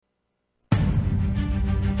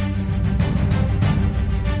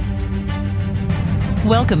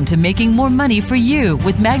Welcome to Making More Money for You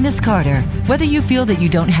with Magnus Carter. Whether you feel that you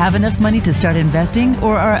don't have enough money to start investing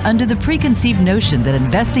or are under the preconceived notion that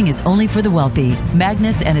investing is only for the wealthy,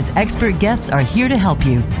 Magnus and his expert guests are here to help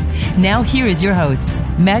you. Now here is your host,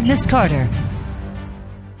 Magnus Carter.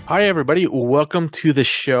 Hi, everybody. Welcome to the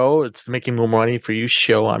show. It's the Making More Money for You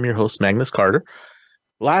show. I'm your host, Magnus Carter.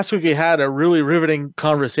 Last week, we had a really riveting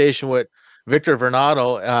conversation with Victor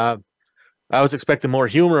Vernado. I was expecting more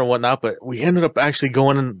humor and whatnot, but we ended up actually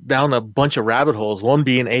going down a bunch of rabbit holes, one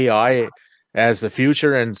being AI as the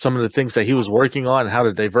future and some of the things that he was working on, how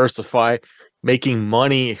to diversify, making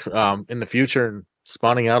money in the future and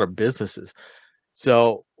spawning out of businesses.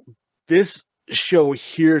 So this show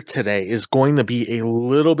here today is going to be a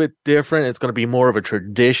little bit different. It's going to be more of a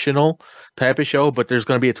traditional type of show, but there's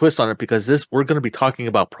going to be a twist on it because we're going to be talking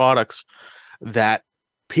about products that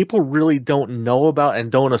people really don't know about and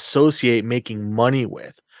don't associate making money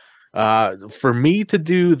with. For me to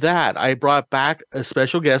do that, I brought back a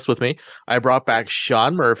special guest with me. I brought back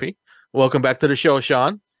Sean Murphy. Welcome back to the show,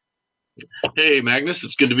 Sean. Hey, Magnus.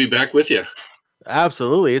 It's good to be back with you.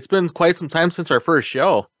 Absolutely. It's been quite some time since our first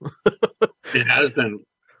show. It has been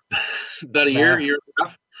about a year and a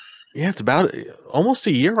half. Yeah, it's about almost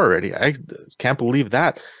a year already. I can't believe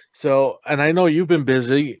that. So, and I know you've been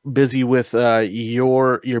busy with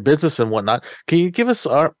your business and whatnot. Can you give us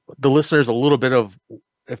the listeners a little bit of,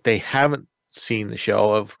 if they haven't seen the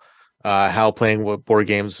show, of how playing with board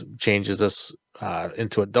games changes us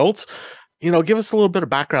into adults? Give us a little bit of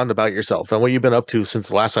background about yourself and what you've been up to since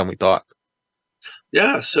the last time we talked.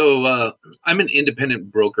 Yeah, so I'm an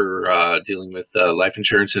independent broker dealing with life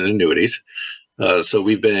insurance and annuities. So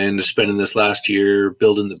we've been spending this last year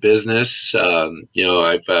building the business.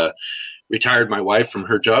 I've retired my wife from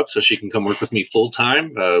her job so she can come work with me full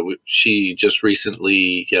time. She just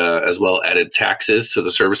recently as well added taxes to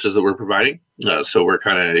the services that we're providing. So we're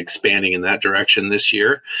kind of expanding in that direction this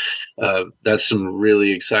year. That's some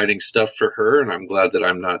really exciting stuff for her, and I'm glad that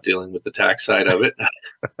I'm not dealing with the tax side of it.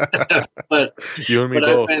 but you and me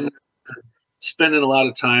both. I've been spending a lot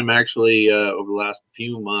of time actually over the last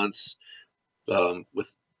few months.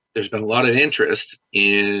 There's been a lot of interest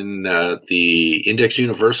in the index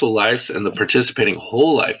universal lives and the participating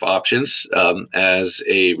whole life options as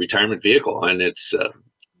a retirement vehicle. And it's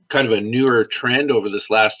kind of a newer trend over this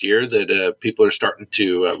last year that people are starting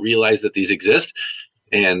to realize that these exist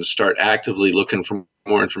and start actively looking for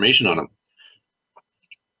more information on them.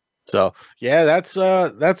 So, yeah, that's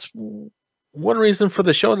one reason for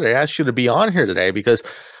the show that I asked you to be on here today, because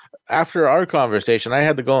after our conversation, I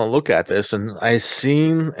had to go and look at this, and I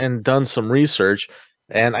seen and done some research,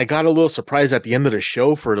 and I got a little surprised at the end of the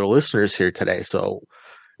show for the listeners here today. So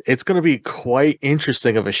it's going to be quite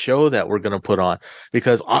interesting of a show that we're going to put on,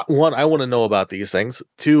 because one, I want to know about these things.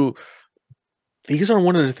 Two, these are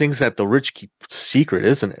one of the things that the rich keep secret,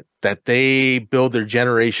 isn't it? That they build their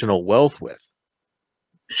generational wealth with.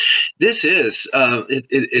 This is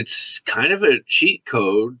it's kind of a cheat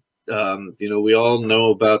code. We all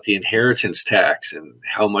know about the inheritance tax and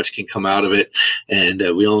how much can come out of it. And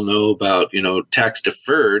we all know about, tax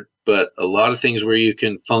deferred, but a lot of things where you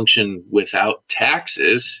can function without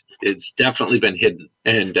taxes, it's definitely been hidden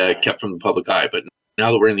and kept from the public eye. But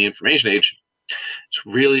now that we're in the information age, it's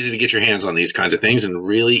real easy to get your hands on these kinds of things and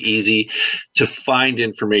really easy to find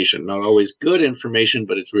information. Not always good information,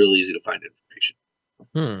 but it's real easy to find information.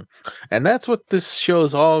 And that's what this show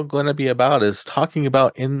is all going to be about, is talking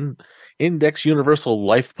about index universal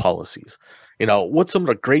life policies. What's some of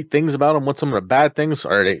the great things about them? What's some of the bad things?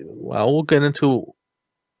 Are they? Well, we'll get into,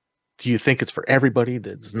 do you think it's for everybody?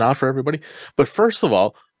 That's not for everybody. But first of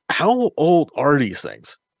all, how old are these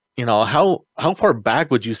things? How far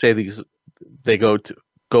back would you say they go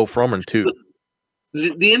from and to?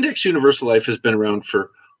 The index universal life has been around for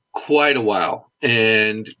quite a while,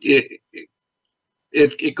 and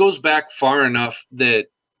it goes back far enough that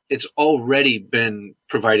it's already been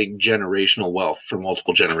providing generational wealth for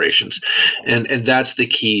multiple generations. And that's the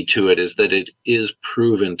key to it, is that it is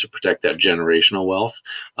proven to protect that generational wealth.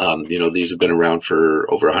 These have been around for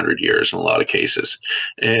over 100 years in a lot of cases.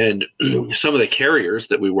 And some of the carriers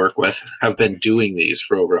that we work with have been doing these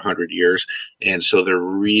for over 100 years. And so they're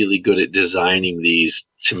really good at designing these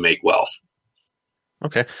to make wealth.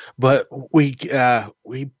 Okay. But we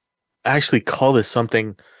actually call this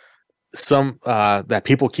something that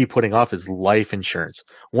people keep putting off, is life insurance.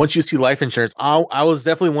 Once you see life insurance, I was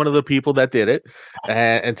definitely one of the people that did it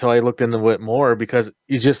until I looked into it more, because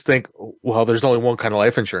you just think, well, there's only one kind of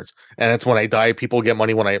life insurance, and it's when I die. People get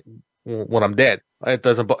money when I'm dead. It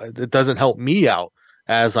doesn't help me out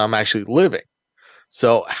as I'm actually living.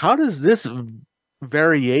 So how does this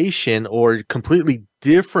variation or completely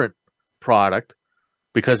different product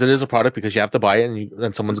because it is a product because you have to buy it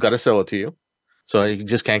and someone's got to sell it to you. So you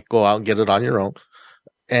just can't go out and get it on your own.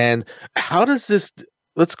 And how does this,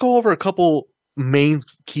 let's go over a couple main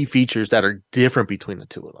key features that are different between the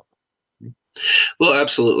two of them. Well,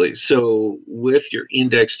 absolutely. So with your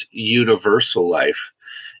indexed universal life,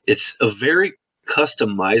 it's a very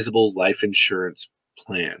customizable life insurance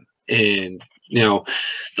plan. And,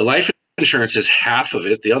 the life insurance is half of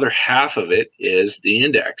it. The other half of it is the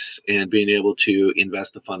index and being able to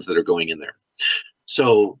invest the funds that are going in there.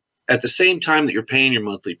 So at the same time that you're paying your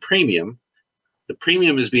monthly premium, the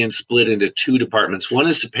premium is being split into two departments. One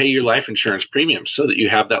is to pay your life insurance premium so that you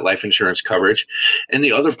have that life insurance coverage. And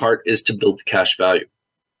the other part is to build the cash value.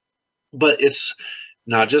 But it's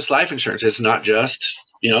not just life insurance. It's not just,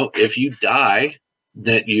 if you die,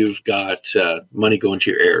 that you've got money going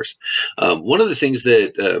to your heirs. One of the things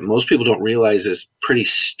that most people don't realize is pretty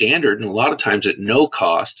standard, and a lot of times at no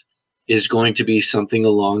cost, is going to be something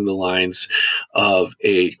along the lines of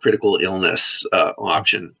a critical illness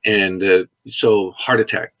option. And so heart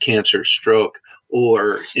attack, cancer, stroke,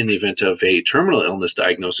 or in the event of a terminal illness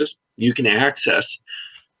diagnosis, you can access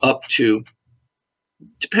up to,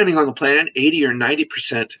 depending on the plan, 80 or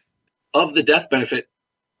 90% of the death benefit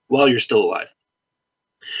while you're still alive.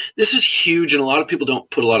 This is huge, and a lot of people don't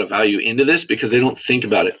put a lot of value into this because they don't think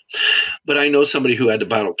about it. But I know somebody who had to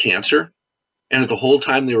battle cancer, and the whole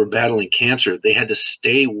time they were battling cancer, they had to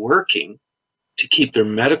stay working to keep their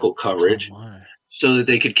medical coverage so that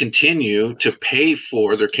they could continue to pay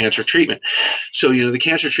for their cancer treatment. So, the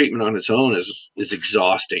cancer treatment on its own is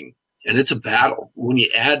exhausting, and it's a battle. When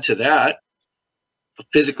you add to that a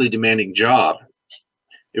physically demanding job,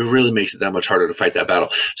 it really makes it that much harder to fight that battle.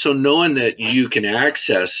 So knowing that you can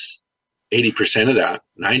access 80% of that,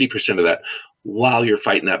 90% of that, while you're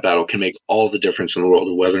fighting that battle can make all the difference in the world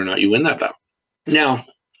of whether or not you win that battle. Now,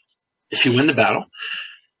 if you win the battle,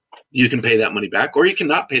 you can pay that money back, or you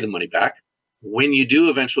cannot pay the money back. When you do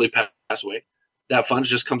eventually pass away, that fund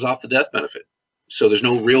just comes off the death benefit. So there's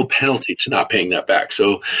no real penalty to not paying that back.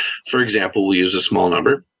 So, for example, we'll use a small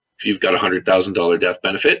number. If you've got a $100,000 death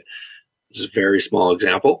benefit, this is a very small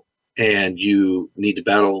example, and you need to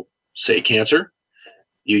battle, say, cancer,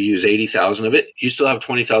 you use 80,000 of it, you still have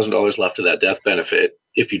 $20,000 left of that death benefit.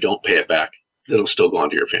 If you don't pay it back, it'll still go on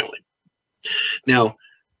to your family. Now,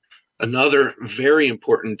 another very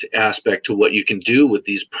important aspect to what you can do with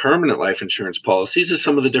these permanent life insurance policies is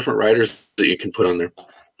some of the different riders that you can put on there.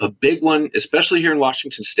 A big one, especially here in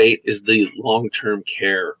Washington State, is the long-term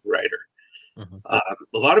care rider. Mm-hmm.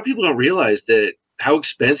 A lot of people don't realize that how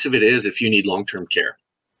expensive it is if you need long-term care.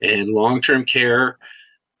 And long-term care,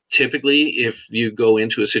 typically, if you go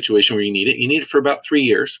into a situation where you need it for about 3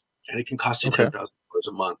 years, and it can cost you $10,000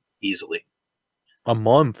 a month easily. A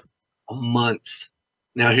month? A month.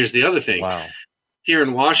 Now, here's the other thing. Wow. Here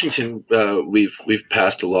in Washington, we've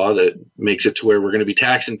passed a law that makes it to where we're going to be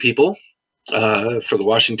taxing people for the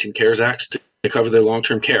Washington CARES Act to cover their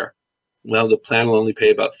long-term care. Well, the plan will only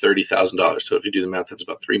pay about $30,000. So if you do the math, that's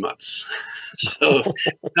about 3 months. So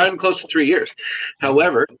not even close to 3 years.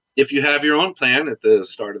 However, if you have your own plan at the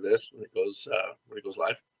start of this, when it goes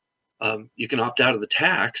live, you can opt out of the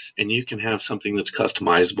tax and you can have something that's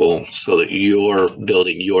customizable so that you're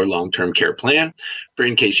building your long-term care plan for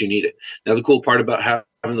in case you need it. Now, the cool part about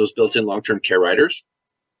having those built-in long-term care riders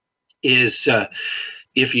is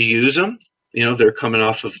if you use them, they're coming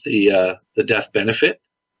off of the death benefit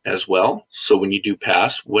as well. So when you do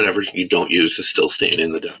pass, whatever you don't use is still staying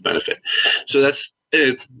in the death benefit. So that's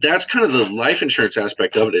kind of the life insurance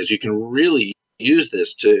aspect of it, is you can really use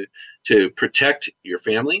this to protect your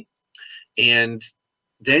family. And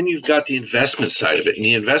then you've got the investment side of it. And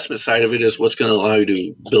the investment side of it is what's going to allow you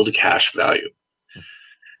to build a cash value.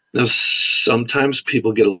 Now, sometimes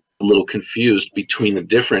people get a little confused between the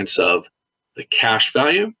difference of the cash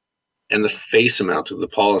value and the face amount of the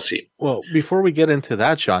policy. Well, before we get into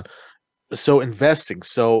that, Sean, so investing,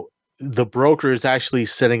 so the broker is actually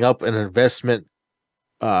setting up an investment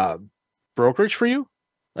brokerage for you,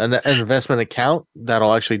 an investment account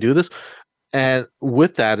that'll actually do this. And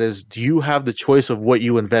with that do you have the choice of what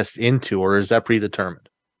you invest into, or is that predetermined?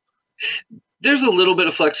 There's a little bit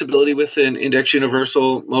of flexibility within Index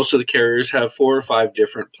Universal. Most of the carriers have 4 or 5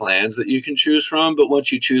 different plans that you can choose from, but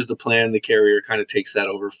once you choose the plan, the carrier kind of takes that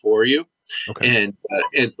over for you. Okay. And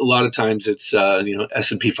a lot of times it's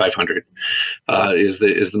S&P 500 is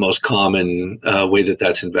the most common way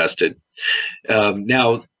that's invested.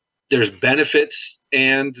 Now, there's benefits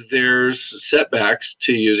and there's setbacks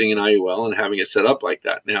to using an IUL and having it set up like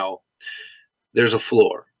that. Now, there's a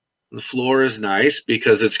floor. The floor is nice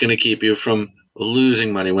because it's going to keep you from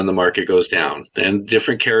losing money when the market goes down. And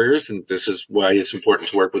different carriers, and this is why it's important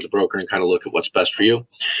to work with a broker and kind of look at what's best for you.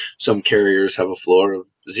 Some carriers have a floor of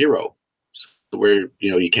 0, where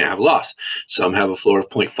you can't have a loss. Some have a floor of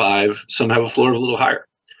 0.5, some have a floor of a little higher.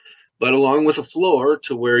 But along with a floor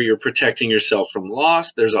to where you're protecting yourself from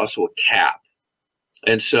loss, there's also a cap.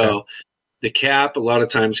 And so the cap a lot of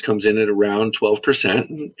times comes in at around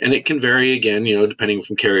 12%, and it can vary again, depending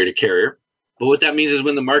from carrier to carrier. But what that means is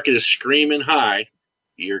when the market is screaming high,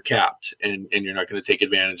 you're capped, and you're not going to take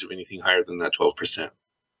advantage of anything higher than that 12%.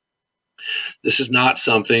 This is not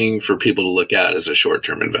something for people to look at as a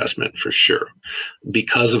short-term investment for sure.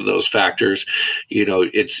 Because of those factors,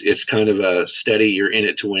 it's kind of a steady, you're in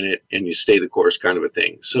it to win it, and you stay the course kind of a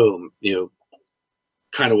thing. So,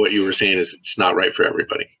 kind of what you were saying is it's not right for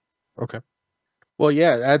everybody. Okay. Well,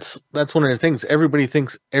 yeah, that's one of the things. Everybody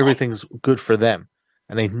thinks everything's good for them,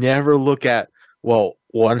 and they never look at, well,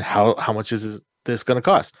 one, how much is this going to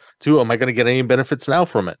cost? 2, am I going to get any benefits now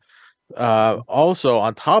from it? Also,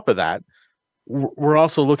 on top of that, we're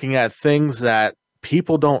also looking at things that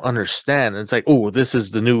people don't understand. It's like, oh, this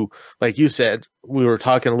is the new, like you said, we were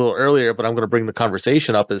talking a little earlier, but I'm going to bring the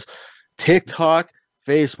conversation up, is TikTok,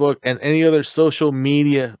 Facebook, and any other social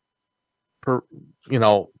media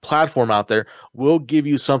platform out there will give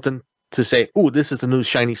you something to say, oh, this is the new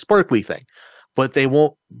shiny sparkly thing, but they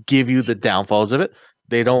won't give you the downfalls of it.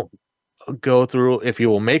 They don't go through if you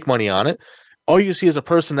will make money on it. All you see is a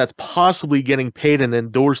person that's possibly getting paid and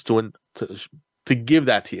endorsed to give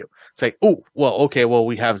that to you. It's like, oh, well, okay, well,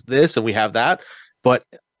 we have this and we have that, but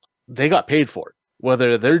they got paid for it,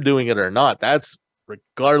 whether they're doing it or not. That's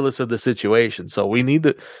regardless of the situation. So we need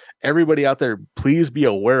to, everybody out there, please be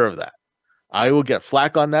aware of that. I will get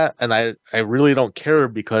flack on that, and I really don't care,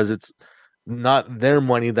 because it's not their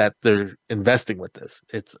money that they're investing with this.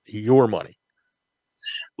 It's your money.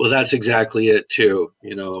 Well, that's exactly it too.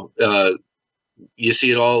 You see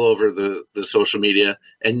it all over the social media,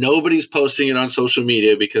 and nobody's posting it on social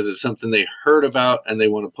media because it's something they heard about and they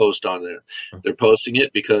want to post on it. They're posting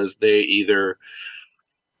it because they either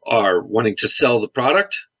are wanting to sell the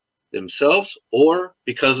product themselves, or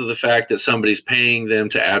because of the fact that somebody's paying them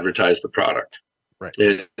to advertise the product. Right.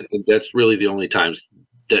 And that's really the only times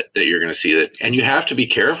that you're going to see that. And you have to be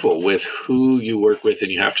careful with who you work with, and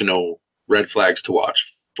you have to know red flags to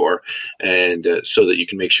watch for, and so that you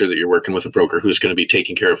can make sure that you're working with a broker who's going to be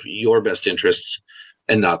taking care of your best interests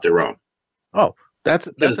and not their own. Oh, that's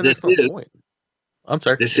an excellent point. I'm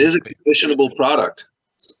sorry. This is a commissionable product,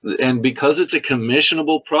 and because it's a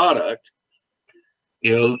commissionable product,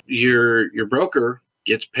 your broker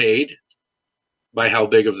gets paid by how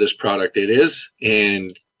big of this product it is,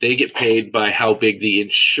 and they get paid by how big the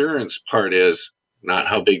insurance part is, not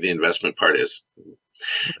how big the investment part is.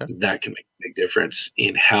 Okay. That can make a big difference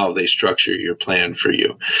in how they structure your plan for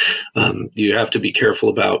you. You have to be careful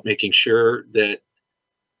about making sure that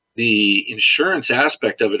the insurance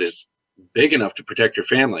aspect of it is big enough to protect your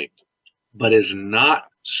family, but is not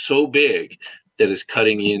so big that is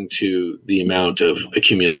cutting into the amount of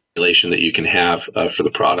accumulation that you can have for the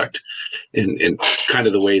product. And kind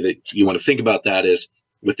of the way that you want to think about that is,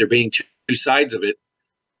 with there being two sides of it,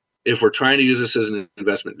 if we're trying to use this as an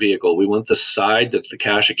investment vehicle, we want the side that's the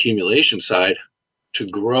cash accumulation side to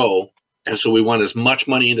grow. And so we want as much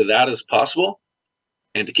money into that as possible,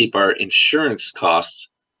 and to keep our insurance costs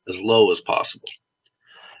as low as possible.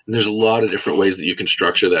 And there's a lot of different ways that you can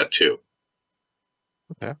structure that too.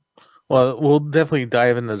 Okay. Well, we'll definitely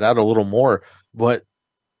dive into that a little more. But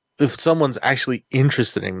if someone's actually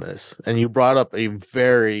interested in this, and you brought up a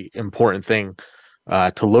very important thing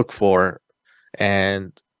to look for,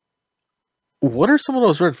 and what are some of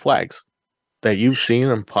those red flags that you've seen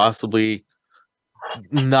and possibly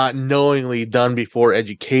not knowingly done before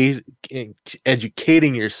educating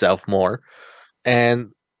yourself more,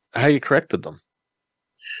 and how you corrected them?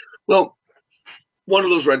 Well, one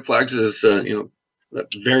of those red flags is,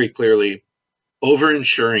 very clearly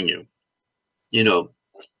over-insuring you.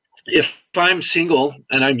 If I'm single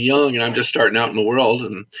and I'm young and I'm just starting out in the world,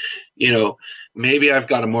 and, maybe I've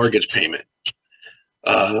got a mortgage payment,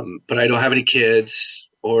 but I don't have any kids,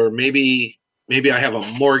 or maybe I have a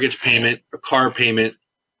mortgage payment, a car payment,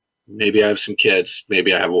 maybe I have some kids,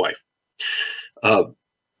 maybe I have a wife.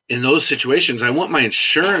 In those situations, I want my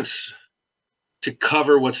insurance to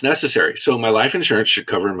cover what's necessary. So my life insurance should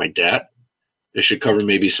cover my debt. It should cover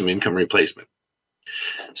maybe some income replacement,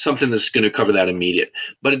 something that's going to cover that immediate,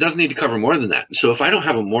 but it doesn't need to cover more than that. So if I don't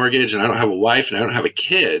have a mortgage and I don't have a wife and I don't have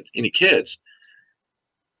any kids,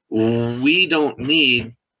 we don't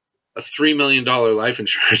need a $3 million life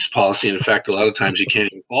insurance policy. And in fact, a lot of times you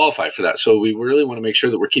can't even qualify for that. So we really want to make sure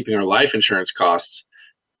that we're keeping our life insurance costs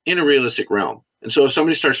in a realistic realm. And so if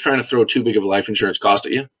somebody starts trying to throw too big of a life insurance cost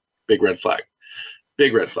at you, big red flag,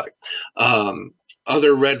 big red flag.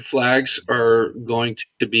 Other red flags are going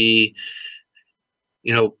to be,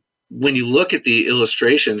 when you look at the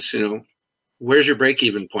illustrations, where's your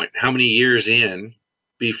break-even point? How many years in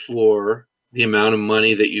before the amount of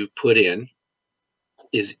money that you've put in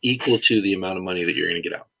is equal to the amount of money that you're going to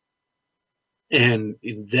get out? And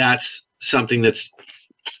that's something that's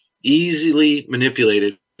easily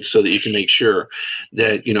manipulated so that you can make sure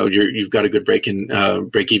that you've got a good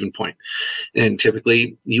break-even point. And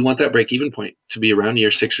typically you want that break-even point to be around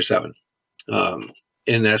year 6 or 7.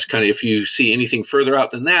 And that's kind of, if you see anything further out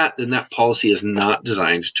than that, then that policy is not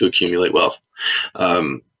designed to accumulate wealth.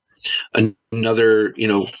 Another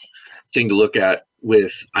thing to look at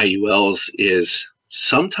with IULs is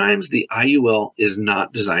sometimes the IUL is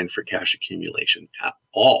not designed for cash accumulation at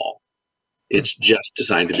all. It's just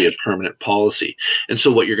designed to be a permanent policy. And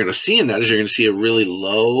so what you're going to see in that is you're going to see a really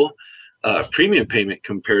low premium payment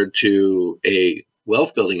compared to a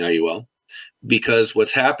wealth building IUL, because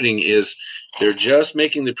what's happening is they're just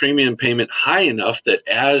making the premium payment high enough that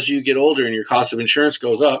as you get older and your cost of insurance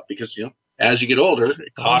goes up, because as you get older,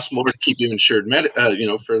 it costs more to keep you insured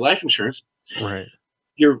for life insurance. Right.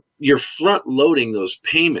 You're front loading those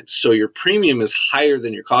payments. So your premium is higher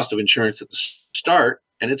than your cost of insurance at the start,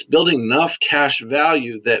 and it's building enough cash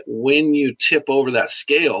value that when you tip over that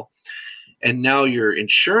scale and now your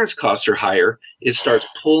insurance costs are higher, it starts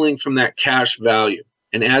pulling from that cash value.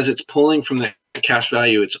 And as it's pulling from that cash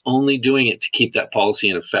value, it's only doing it to keep that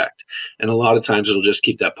policy in effect. And a lot of times it'll just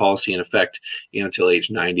keep that policy in effect, until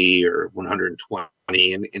age 90 or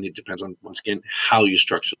 120. And it depends on, once again, how you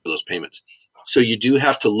structure those payments. So you do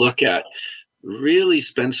have to really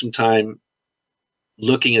spend some time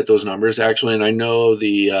looking at those numbers, actually. And I know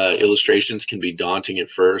the illustrations can be daunting at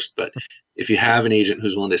first, but if you have an agent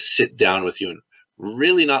who's willing to sit down with you and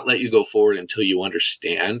really not let you go forward until you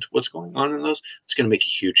understand what's going on in those, it's going to make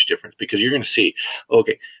a huge difference, because you're going to see,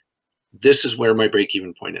 okay, this is where my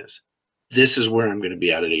break-even point is. This is where I'm going to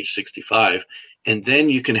be at age 65. And then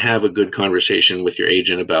you can have a good conversation with your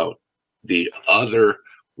agent about the other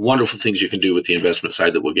wonderful things you can do with the investment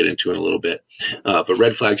side that we'll get into in a little bit. But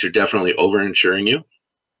red flags are definitely over-insuring you.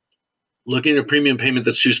 Looking at a premium payment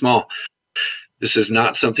that's too small. This is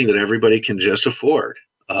not something that everybody can just afford.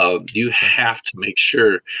 You have to make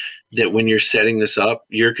sure that when you're setting this up,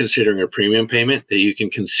 you're considering a premium payment that you can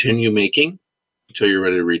continue making until you're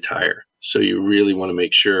ready to retire. So you really want to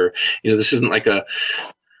make sure, this isn't like a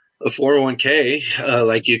 401k,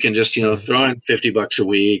 like you can just, throw in $50 a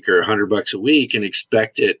week or $100 a week and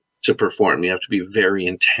expect it to perform. You have to be very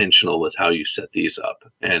intentional with how you set these up.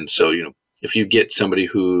 And so, if you get somebody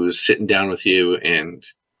who's sitting down with you and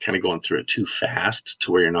kind of going through it too fast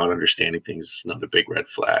to where you're not understanding things, it's another big red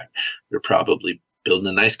flag. They're probably building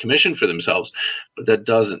a nice commission for themselves, but that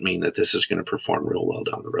doesn't mean that this is going to perform real well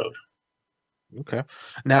down the road. Okay.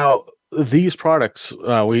 Now, these products,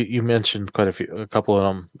 you mentioned a couple of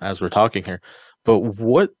them as we're talking here, but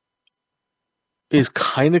what is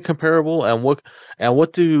kind of comparable, and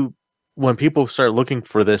what do, when people start looking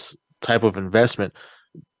for this type of investment,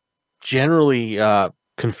 generally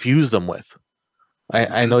confuse them with?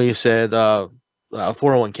 I know you said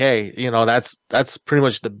 401k, that's pretty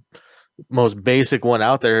much the most basic one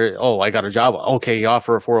out there. Oh, I got a job. Okay, you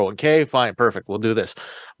offer a 401k, fine, perfect, we'll do this.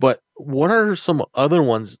 But what are some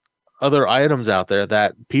other items out there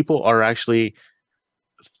that people are actually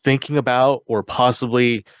thinking about or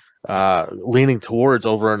possibly leaning towards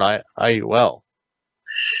over an IUL?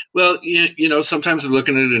 Well, sometimes they're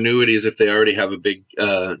looking at annuities if they already have a big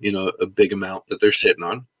amount that they're sitting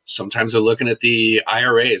on. Sometimes they're looking at the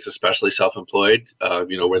IRAs, especially self-employed,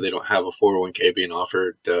 where they don't have a 401k being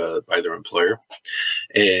offered by their employer.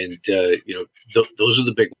 And, those are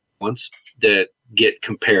the big ones that get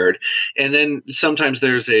compared. And then sometimes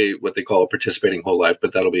there's what they call a participating whole life,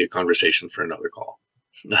 but that'll be a conversation for another call.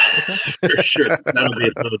 For sure.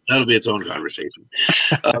 That'll be its own conversation.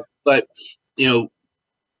 But,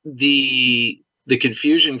 the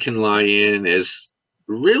confusion can lie in is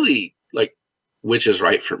really like, which is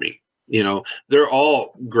right for me. They're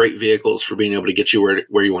all great vehicles for being able to get you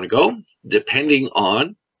where you want to go, depending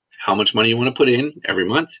on how much money you want to put in every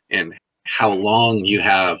month and how long you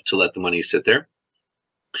have to let the money sit there,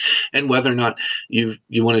 and whether or not you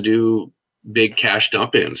want to do big cash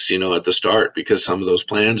dump ins, at the start, because some of those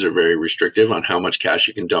plans are very restrictive on how much cash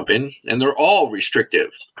you can dump in, and they're all restrictive.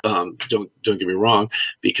 Don't get me wrong,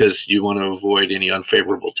 because you want to avoid any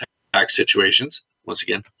unfavorable tax situations. once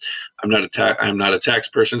again, I'm not a tax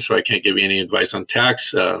person, so I can't give you any advice on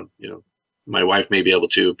tax. My wife may be able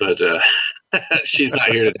to, but she's not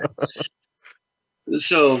here today.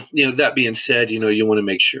 So, that being said, you want to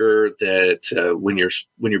make sure that when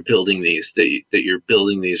you're building these, that you're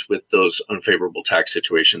building these with those unfavorable tax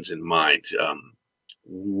situations in mind.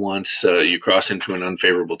 Once you cross into an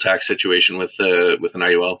unfavorable tax situation with an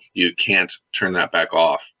IUL, you can't turn that back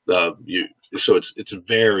off. So it's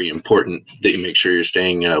very important that you make sure you're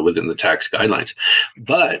staying within the tax guidelines.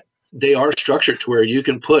 But they are structured to where you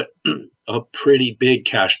can put a pretty big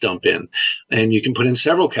cash dump in, and you can put in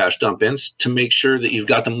several cash dump ins to make sure that you've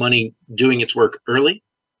got the money doing its work early.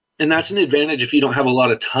 And that's an advantage if you don't have a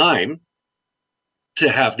lot of time to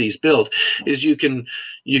have these build, is you can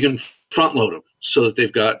front load them so that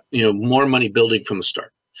they've got more money building from the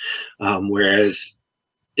start. Whereas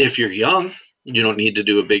if you're young, you don't need to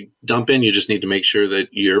do a big dump in. You just need to make sure that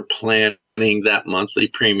you're planning that monthly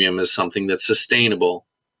premium as something that's sustainable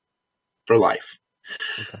for life.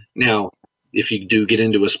 Okay. Now, if you do get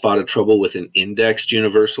into a spot of trouble with an indexed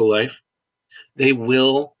universal life, they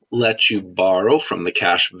will let you borrow from the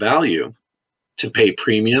cash value to pay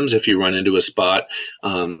premiums if you run into a spot.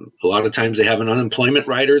 A lot of times they have an unemployment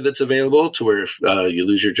rider that's available to where if you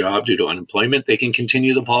lose your job due to unemployment, they can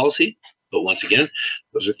continue the policy. But once again,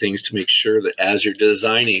 those are things to make sure that as you're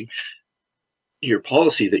designing your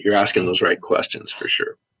policy, that you're asking those right questions for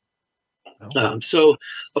sure. So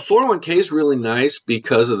a 401k is really nice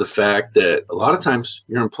because of the fact that a lot of times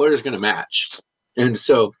your employer is going to match. And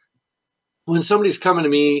so when somebody's coming to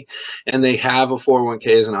me and they have a 401k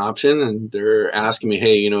as an option and they're asking me,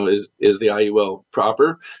 hey, is the IUL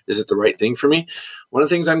proper? Is it the right thing for me? One of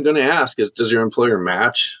the things I'm going to ask is, does your employer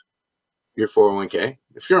match your 401k?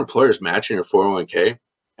 If your employer is matching your 401k,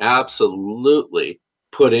 absolutely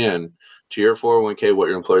put in to your 401k what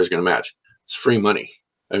your employer is going to match. It's free money.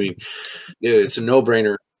 I mean, it's a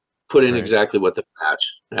no-brainer. Put in exactly what the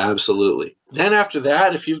match. Absolutely. Then after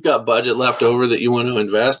that, if you've got budget left over that you want to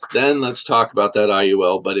invest, then let's talk about that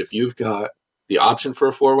IUL. But if you've got the option for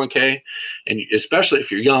a 401k, and especially if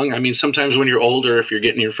you're young, I mean, sometimes when you're older, if you're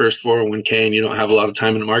getting your first 401k and you don't have a lot of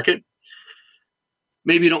time in the market,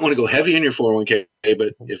 maybe you don't want to go heavy in your 401k,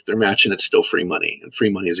 but if they're matching, it's still free money, and free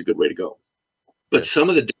money is a good way to go. But some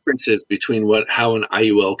of the differences between how an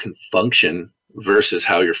IUL can function versus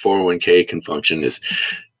how your 401k can function is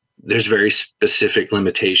there's very specific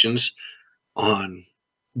limitations on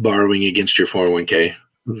borrowing against your 401k,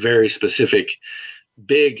 very specific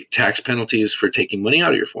big tax penalties for taking money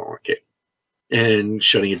out of your 401k and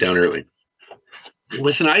shutting it down early.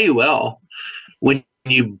 With an IUL, when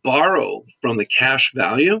you borrow from the cash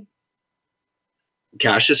value,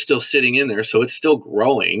 cash is still sitting in there, so it's still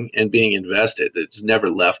growing and being invested. It's never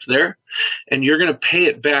left there, and you're going to pay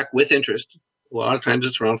it back with interest. A lot of times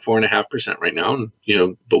it's around 4.5% right now,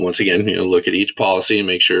 and but once again, look at each policy and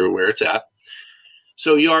make sure where it's at.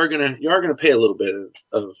 So you are gonna pay a little bit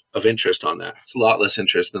of interest on that. It's a lot less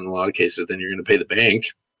interest in a lot of cases than you're going to pay the bank.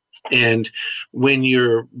 And when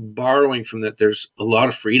you're borrowing from that, there's a lot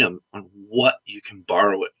of freedom on what you can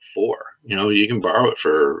borrow it for. You can borrow it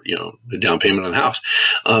for, the down payment on the house.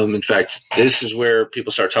 In fact, this is where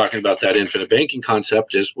people start talking about that infinite banking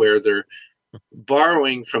concept, is where they're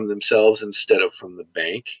borrowing from themselves instead of from the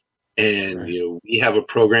bank. And, we have a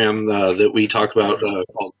program that we talk about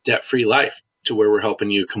called Debt Free Life, to where we're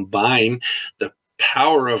helping you combine the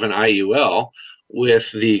power of an IUL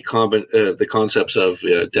with the concepts of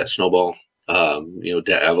debt snowball,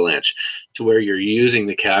 debt avalanche, to where you're using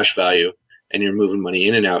the cash value and you're moving money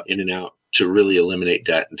in and out to really eliminate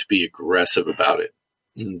debt and to be aggressive about it.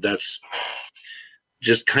 And that's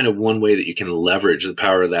just kind of one way that you can leverage the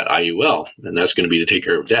power of that IUL, and that's going to be to take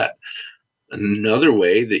care of debt. Another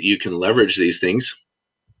way that you can leverage these things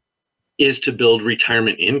is to build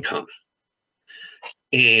retirement income.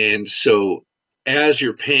 And so as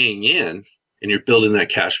you're paying in and you're building that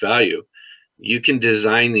cash value, you can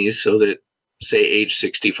design these so that, say, age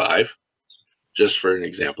 65, just for an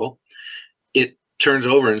example, it turns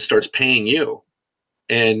over and starts paying you.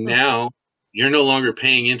 And now you're no longer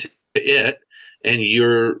paying into it, and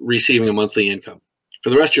you're receiving a monthly income for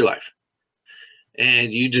the rest of your life.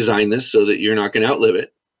 And you design this so that you're not going to outlive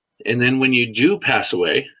it. And then when you do pass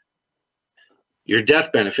away, your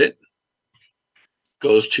death benefit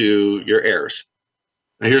goes to your heirs.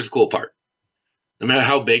 Now, here's the cool part. No matter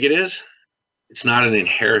how big it is, it's not an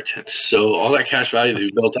inheritance. So all that cash value that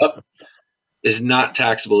you built up is not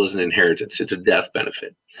taxable as an inheritance. It's a death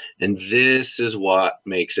benefit. And this is what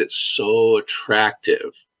makes it so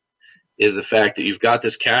attractive, is the fact that you've got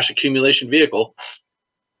this cash accumulation vehicle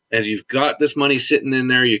and you've got this money sitting in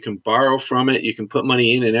there, you can borrow from it, you can put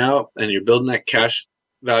money in and out, and you're building that cash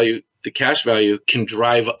value. The cash value can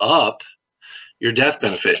drive up your death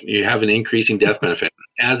benefit. You have an increasing death benefit.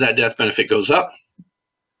 As that death benefit goes up,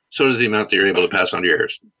 so does the amount that you're able to pass on to your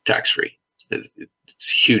heirs, tax-free. It's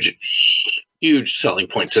huge selling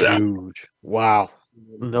point to that. Huge. Wow.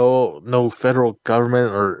 No federal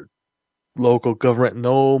government or local government,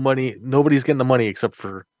 no money. Nobody's getting the money except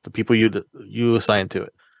for the people you assign to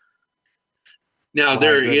it. Now,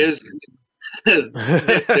 there are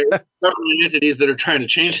government entities that are trying to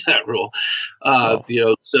change that rule.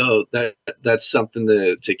 So that's something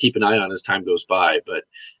to keep an eye on as time goes by. But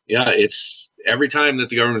yeah, it's every time that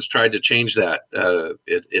the government's tried to change that,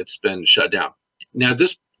 it's been shut down. Now,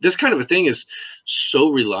 this kind of a thing is so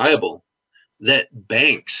reliable that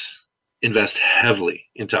banks invest heavily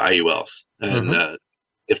into IULs. And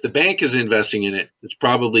if the bank is investing in it, it's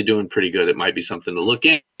probably doing pretty good. It might be something to look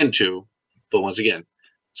into. But once again,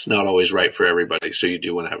 it's not always right for everybody. So you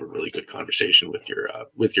do want to have a really good conversation with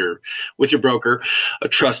your broker, a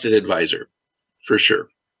trusted advisor, for sure.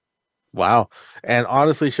 Wow. And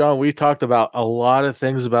honestly, Sean, we talked about a lot of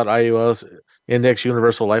things about IULs, index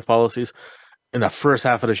universal life policies, in the first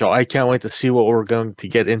half of the show. I can't wait to see what we're going to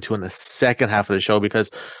get into in the second half of the show,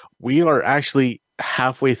 because we are actually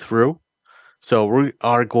halfway through. So we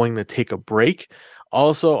are going to take a break.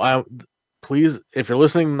 Also, please, if you're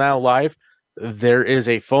listening now live, there is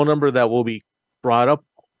a phone number that will be brought up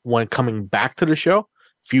when coming back to the show.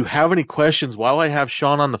 If you have any questions while I have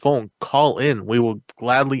Sean on the phone, call in. We will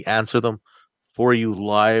gladly answer them for you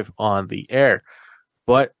live on the air.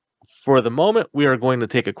 But for the moment, we are going to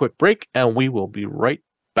take a quick break, and we will be right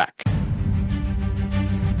back.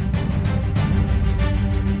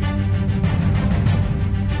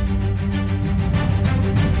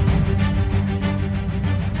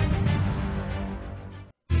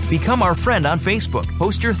 Become our friend on Facebook.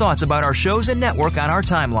 Post your thoughts about our shows and network on our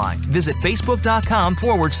timeline. Visit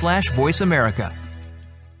facebook.com/Voice America.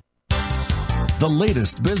 The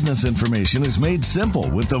latest business information is made simple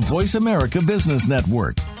with the Voice America Business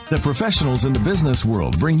Network. The professionals in the business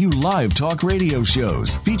world bring you live talk radio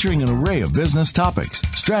shows featuring an array of business topics,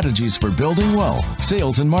 strategies for building wealth,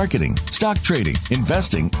 sales and marketing, stock trading,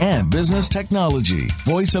 investing, and business technology.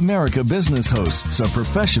 Voice America Business hosts are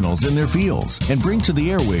professionals in their fields and bring to the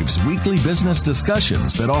airwaves weekly business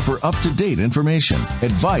discussions that offer up-to-date information,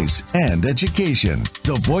 advice, and education.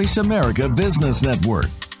 The Voice America Business Network.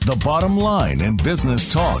 The bottom line in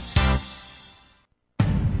business talk.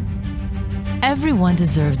 Everyone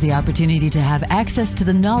deserves the opportunity to have access to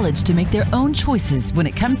the knowledge to make their own choices when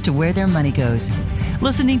it comes to where their money goes.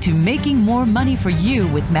 Listening to Making More Money for You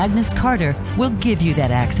with Magnus Carter will give you that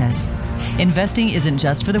access. Investing isn't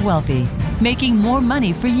just for the wealthy. Making More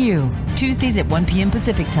Money for You, Tuesdays at 1 p.m.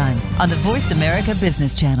 Pacific Time on the Voice America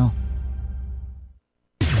Business Channel.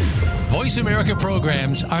 Voice America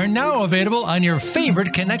programs are now available on your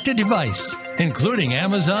favorite connected device, including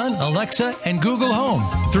Amazon, Alexa, and Google Home.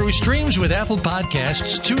 Through streams with Apple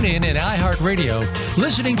Podcasts, TuneIn, and iHeartRadio,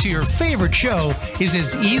 listening to your favorite show is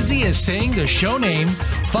as easy as saying the show name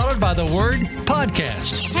followed by the word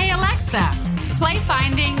podcast. Hey, Alexa, play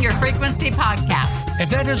Finding Your Frequency podcast. If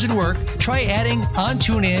that doesn't work, try adding on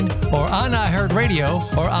TuneIn or on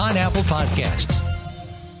iHeartRadio or on Apple Podcasts.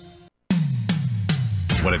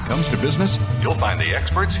 When it comes to business, you'll find the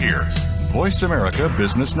experts here. Voice America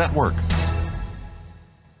Business Network.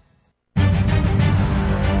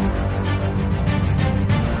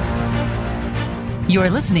 You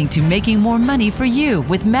are listening to Making More Money for You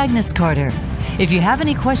with Magnus Carter. If you have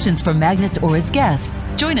any questions for Magnus or his guests,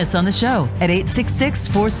 join us on the show at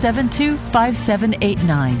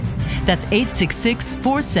 866-472-5789. That's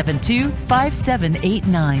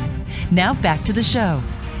 866-472-5789. Now back to the show.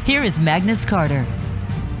 Here is Magnus Carter.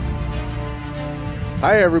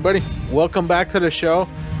 Hi, everybody. Welcome back to the show.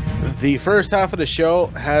 The first half of the show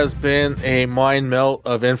has been a mind melt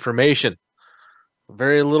of information.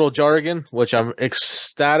 Very little jargon, which I'm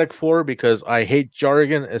ecstatic for because I hate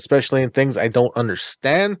jargon, especially in things I don't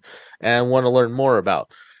understand and want to learn more about.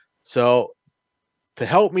 So to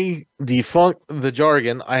help me debunk the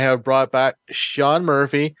jargon, I have brought back Sean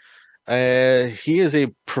Murphy. He is a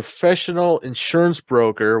professional insurance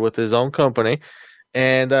broker with his own company,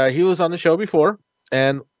 and he was on the show before.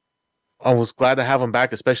 And I was glad to have him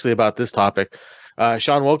back, especially about this topic.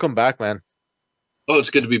 Sean, welcome back, man. Oh, it's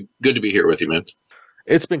good to be here with you, man.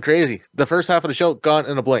 It's been crazy. The first half of the show gone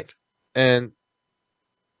in a blink, and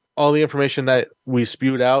all the information that we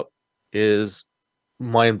spewed out is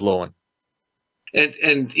mind blowing.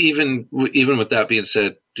 And even with that being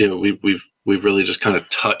said, we've really just kind of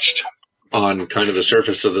touched on kind of the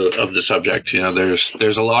surface of the subject.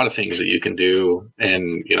 There's a lot of things that you can do,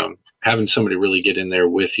 and having somebody really get in there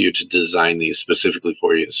with you to design these specifically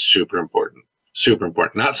for you is super important. Super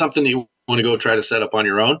important. Not something that you want to go try to set up on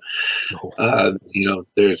your own.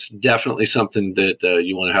 There's definitely something that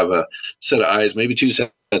you want to have a set of eyes, maybe two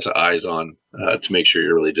sets of eyes on, to make sure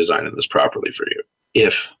you're really designing this properly for you,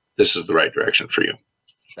 if this is the right direction for you.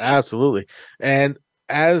 Absolutely. And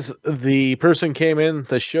as the person came in,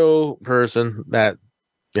 the show person that,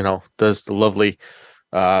 does the lovely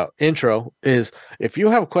intro, is if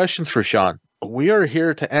you have questions for Sean, we are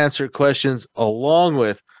here to answer questions along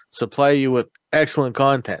with supply you with excellent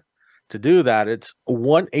content. To do that, it's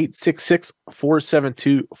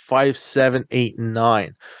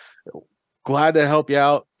 1-866-472-5789. Glad to help you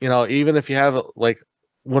out. Even if you have like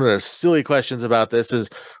one of the silly questions about this is,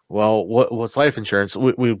 well, what's life insurance?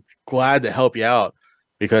 We're glad to help you out,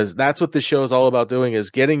 because that's what this show is all about doing,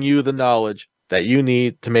 is getting you the knowledge that you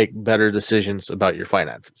need to make better decisions about your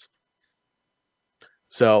finances.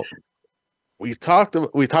 So we talked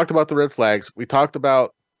about the red flags. We talked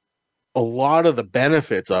about a lot of the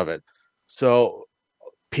benefits of it. So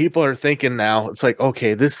people are thinking now, it's like,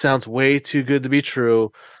 okay, this sounds way too good to be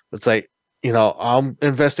true. It's like, I'm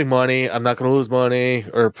investing money. I'm not going to lose money,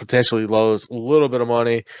 or potentially lose a little bit of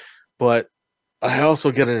money, but I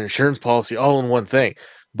also get an insurance policy all in one thing.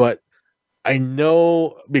 But I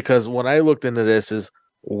know, because when I looked into this, is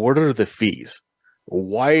what are the fees?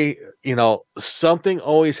 Why, something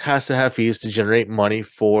always has to have fees to generate money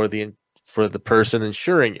for the person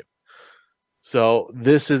insuring you. So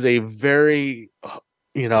this is a very,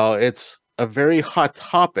 it's a very hot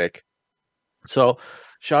topic. So,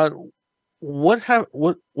 Sean, what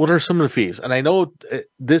are some of the fees? And I know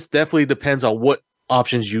this definitely depends on what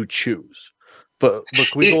options you choose, but can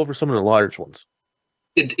we go over some of the large ones?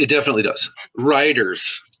 It definitely does.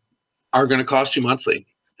 Riders are going to cost you monthly.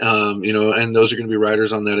 And those are going to be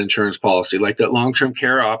riders on that insurance policy, like that long-term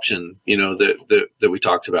care option, that we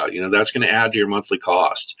talked about. That's going to add to your monthly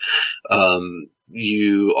cost.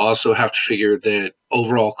 You also have to figure that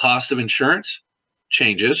overall cost of insurance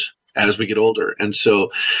changes as we get older, and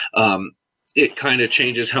so it kind of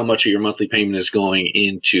changes how much of your monthly payment is going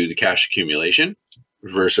into the cash accumulation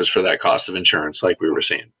versus for that cost of insurance, like we were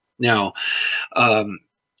saying. Now,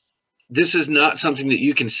 this is not something that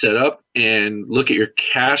you can set up and look at your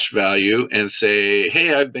cash value and say,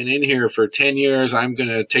 hey, I've been in here for 10 years. I'm going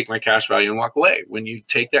to take my cash value and walk away. When you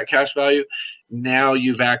take that cash value, now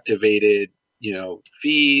you've activated,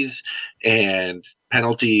 fees and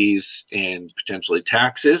penalties and potentially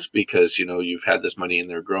taxes, because, you've had this money in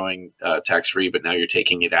there growing tax-free, but now you're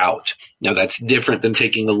taking it out. Now that's different than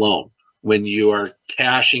taking a loan when you are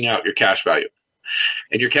cashing out your cash value.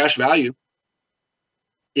 And your cash value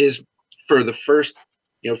is, for the first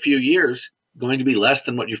few years, going to be less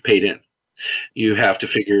than what you've paid in. You have to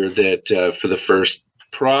figure that for the first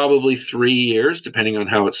probably 3 years, depending on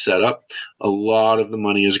how it's set up, a lot of the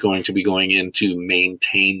money is going to be going in to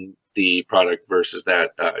maintain the product versus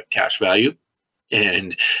that cash value.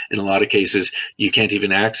 And in a lot of cases, you can't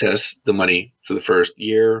even access the money for the first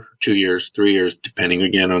year, 2 years, 3 years, depending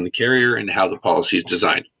again on the carrier and how the policy is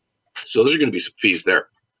designed. So those are going to be some fees there.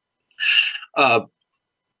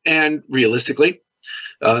 And realistically,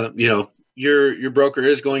 your broker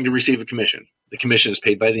is going to receive a commission. The commission is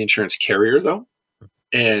paid by the insurance carrier, though.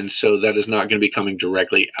 And so that is not going to be coming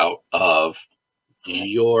directly out of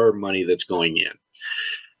your money that's going in.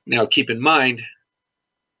 Now, keep in mind,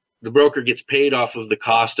 the broker gets paid off of the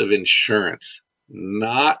cost of insurance,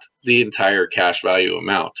 not the entire cash value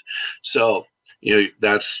amount. So,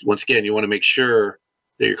 that's, once again, you want to make sure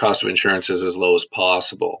that your cost of insurance is as low as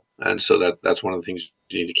possible. And so that's one of the things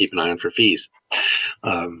you need to keep an eye on for fees.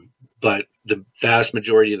 But the vast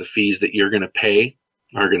majority of the fees that you're going to pay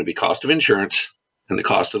are going to be cost of insurance and the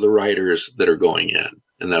cost of the riders that are going in.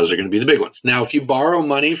 And those are going to be the big ones. Now, if you borrow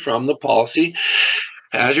money from the policy,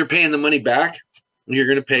 as you're paying the money back, you're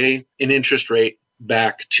going to pay an interest rate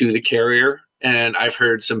back to the carrier. And I've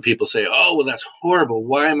heard some people say, oh, well, that's horrible.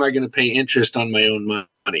 Why am I going to pay interest on my own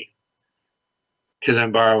money? Because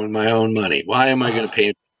I'm borrowing my own money. Why am I going to pay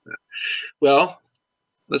interest on that? Well,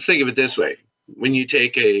 let's think of it this way. When you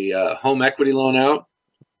take a home equity loan out,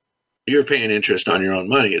 you're paying interest on your own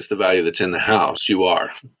money. It's the value that's in the house. You are,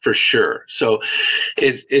 for sure. So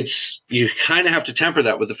it's you kind of have to temper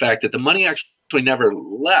that with the fact that the money actually never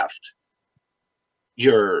left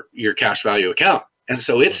your cash value account. And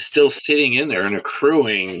so it's still sitting in there and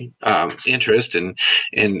accruing interest and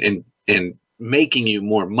making you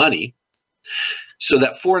more money. So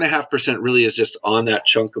that 4.5% really is just on that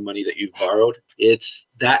chunk of money that you've borrowed. It's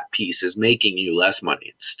that piece is making you less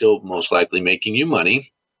money. It's still most likely making you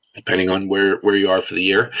money, depending on where you are for the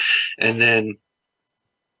year. And then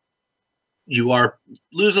you are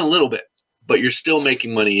losing a little bit, but you're still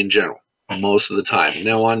making money in general most of the time.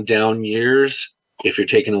 Now on down years, if you're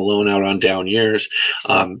taking a loan out on down years,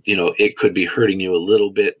 it could be hurting you a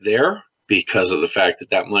little bit there because of the fact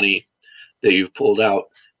that that money that you've pulled out,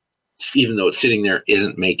 even though it's sitting there,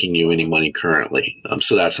 isn't making you any money currently.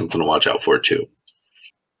 So that's something to watch out for too.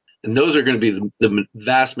 And those are going to be the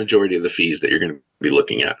vast majority of the fees that you're going to be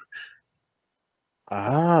looking at.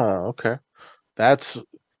 Ah, okay.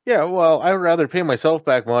 Well, I'd rather pay myself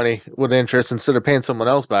back money with interest instead of paying someone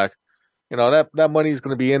else back. That money is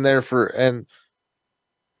going to be in there and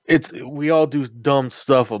we all do dumb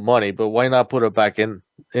stuff with money, but why not put it back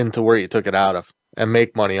into where you took it out of and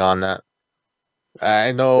make money on that?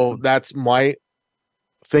 I know that's my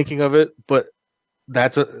thinking of it, but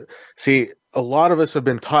a lot of us have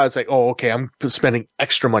been taught it's like, oh, okay, I'm spending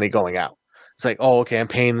extra money going out. It's like, oh, okay, I'm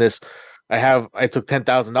paying this. I took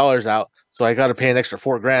 $10,000 out, so I got to pay an extra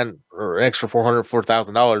 $4,000 or extra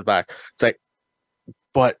 $4,000 back. It's like,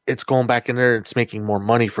 but it's going back in there and it's making more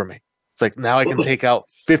money for me. It's like now I can take out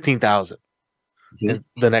 $15,000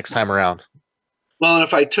 the next time around. Well, and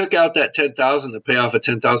if I took out that $10,000 to pay off a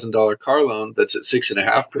 $10,000 car loan that's at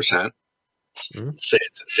 6.5%, say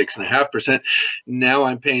it's at 6.5%, now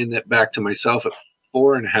I'm paying that back to myself at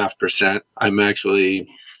 4.5%. I'm actually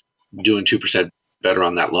doing 2% better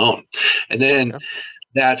on that loan. And then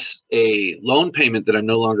that's a loan payment that I'm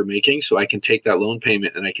no longer making. So I can take that loan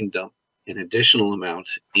payment and I can dump an additional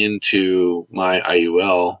amount into my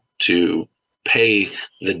IUL to pay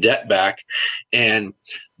the debt back. And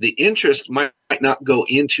the interest might not go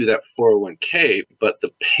into that 401k, but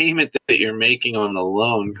the payment that you're making on the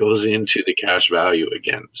loan goes into the cash value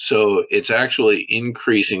again. So it's actually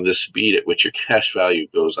increasing the speed at which your cash value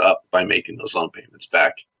goes up by making those loan payments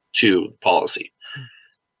back to the policy.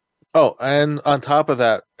 Oh, and on top of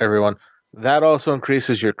that, everyone, that also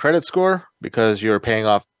increases your credit score because you're paying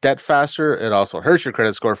off debt faster. It also hurts your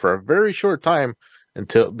credit score for a very short time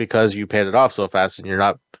because you paid it off so fast and you're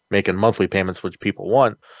not making monthly payments, which people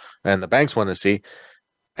want and the banks want to see.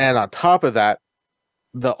 And on top of that,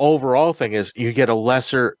 the overall thing is you get a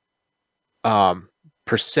lesser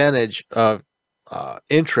percentage of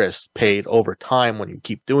interest paid over time when you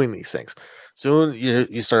keep doing these things. Soon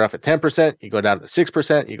you start off at 10%, you go down to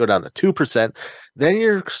 6%, you go down to 2%. Then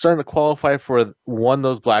you're starting to qualify for one,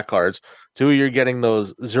 those black cards. Two, you're getting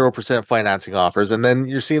those 0% financing offers. And then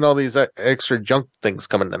you're seeing all these extra junk things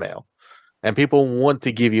come in the mail. And people want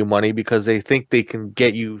to give you money because they think they can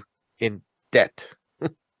get you in debt.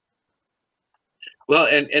 Well,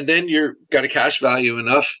 and then you're got a cash value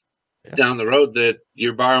enough down the road that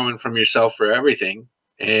you're borrowing from yourself for everything.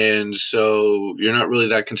 And so you're not really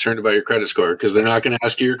that concerned about your credit score because they're not going to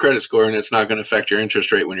ask you your credit score and it's not going to affect your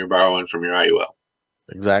interest rate when you're borrowing from your IUL.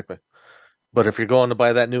 Exactly. But if you're going to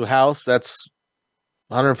buy that new house, that's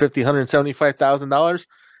 $150,000, $175,000.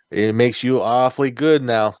 It makes you awfully good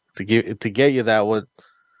now to get you that one,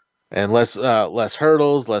 and less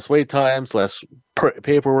hurdles, less wait times, less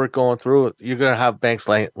paperwork going through. You're going to have banks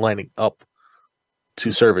lining up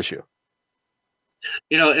to service you.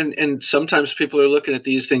 And sometimes people are looking at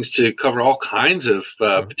these things to cover all kinds of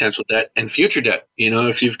potential debt and future debt.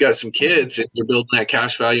 If you've got some kids and you're building that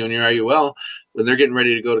cash value in your IUL, when they're getting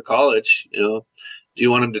ready to go to college, do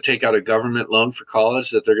you want them to take out a government loan for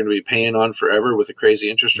college that they're going to be paying on forever with a crazy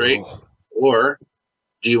interest rate? Or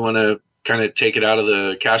do you want to kind of take it out of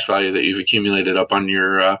the cash value that you've accumulated up on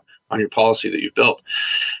your policy that you've built?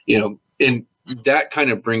 And that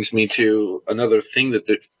kind of brings me to another thing that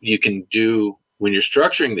you can do when you're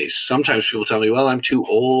structuring these. Sometimes people tell me, well, I'm too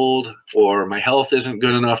old or my health isn't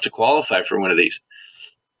good enough to qualify for one of these.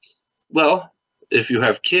 Well, if you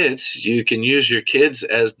have kids, you can use your kids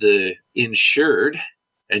as the insured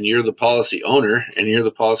and you're the policy owner and you're the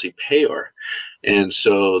policy payer. And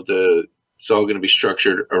so it's all going to be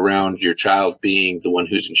structured around your child being the one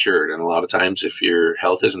who's insured. And a lot of times if your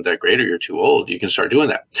health isn't that great or you're too old, you can start doing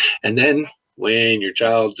that. And then when your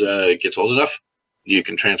child gets old enough, you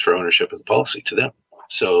can transfer ownership of the policy to them.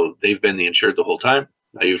 So they've been the insured the whole time.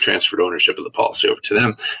 Now you've transferred ownership of the policy over to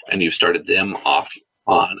them, and you've started them off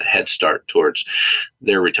on a head start towards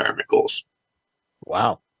their retirement goals.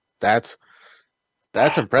 Wow. That's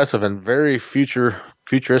impressive and very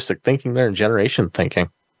futuristic thinking there and generation thinking,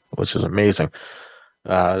 which is amazing.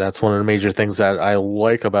 That's one of the major things that I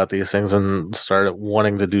like about these things and started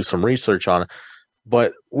wanting to do some research on it.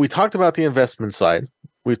 But we talked about the investment side.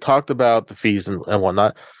 We talked about the fees and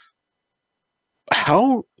whatnot.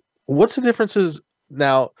 what's the differences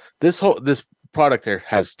now? This product here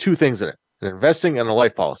has two things in it: an investing and a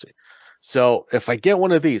life policy. So if I get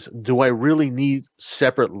one of these, do I really need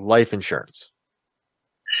separate life insurance?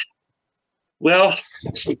 Well,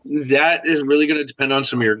 that is really going to depend on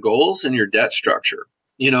some of your goals and your debt structure.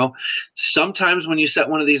 Sometimes when you set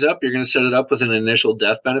one of these up, you're going to set it up with an initial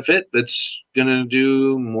death benefit that's going to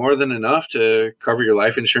do more than enough to cover your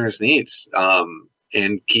life insurance needs,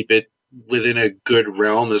 and keep it within a good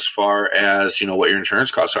realm as far as, what your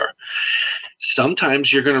insurance costs are.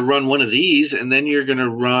 Sometimes you're going to run one of these and then you're going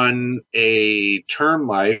to run a term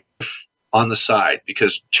life on the side,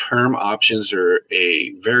 because term options are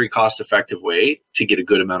a very cost-effective way to get a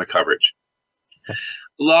good amount of coverage. A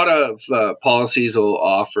lot of policies will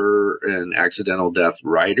offer an accidental death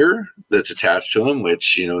rider that's attached to them,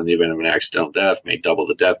 which, in the event of an accidental death, may double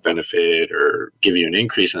the death benefit or give you an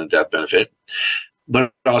increase in the death benefit.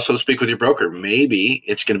 But also speak with your broker. Maybe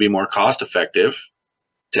it's going to be more cost-effective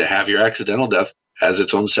to have your accidental death as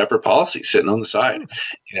its own separate policy sitting on the side.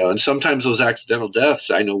 And sometimes those accidental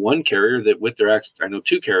deaths, I know one carrier that I know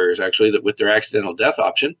two carriers actually that with their accidental death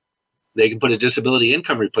option, they can put a disability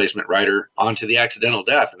income replacement rider onto the accidental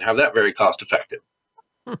death and have that very cost effective.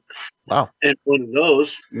 Wow. And one of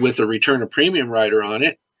those with a return of premium rider on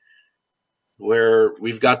it, where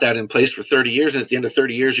we've got that in place for 30 years. And at the end of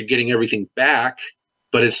 30 years, you're getting everything back,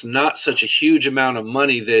 but it's not such a huge amount of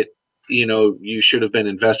money that, you should have been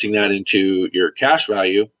investing that into your cash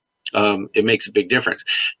value. It makes a big difference.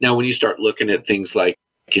 Now, when you start looking at things like,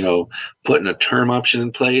 putting a term option in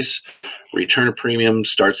place, return of premium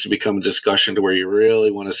starts to become a discussion to where you really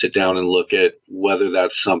want to sit down and look at whether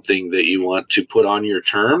that's something that you want to put on your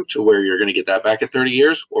term to where you're going to get that back at 30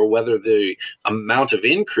 years, or whether the amount of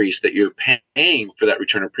increase that you're paying for that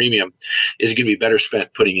return of premium is going to be better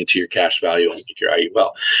spent putting into your cash value and your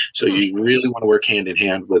IUL. So you really want to work hand in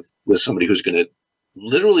hand with somebody who's going to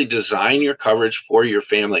literally design your coverage for your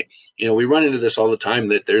family. We run into this all the time,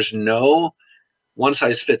 that there's no one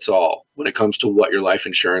size fits all when it comes to what your life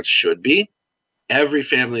insurance should be. Every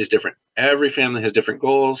family is different. Every family has different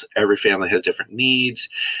goals. Every family has different needs.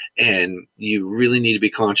 And you really need to be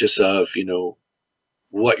conscious of,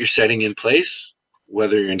 what you're setting in place,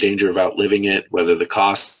 whether you're in danger of outliving it, whether the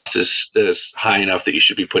cost is high enough that you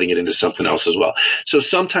should be putting it into something else as well. So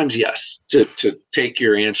sometimes, yes, to take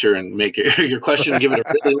your answer and make your question and give it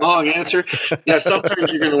a really long answer. Yeah,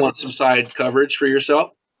 sometimes you're going to want some side coverage for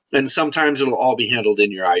yourself. And sometimes it'll all be handled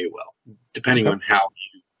in your IUL, depending on how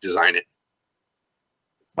you design it.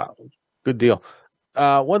 Wow, good deal.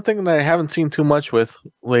 One thing that I haven't seen too much with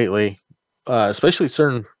lately, especially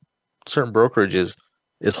certain brokerages,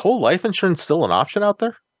 is whole life insurance still an option out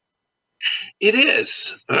there? It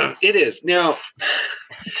is. It is. Now,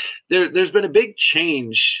 there's been a big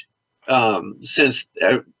change since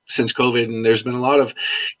COVID, and there's been a lot of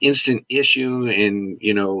instant issue and,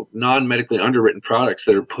 non-medically underwritten products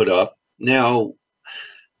that are put up. Now,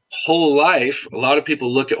 whole life, a lot of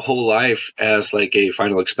people look at whole life as like a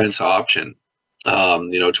final expense option,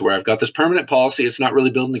 to where I've got this permanent policy. It's not really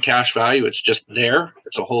building the cash value. It's just there.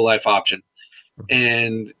 It's a whole life option.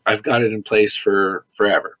 And I've got it in place for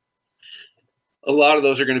forever. A lot of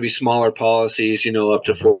those are going to be smaller policies, up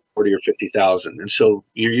to 40 or 50,000. And so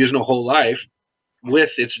you're using a whole life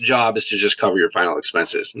with its job is to just cover your final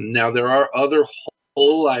expenses. Now, there are other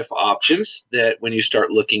whole life options that when you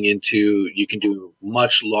start looking into, you can do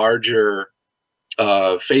much larger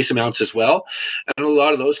face amounts as well. And a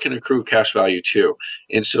lot of those can accrue cash value too.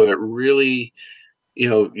 And so it really,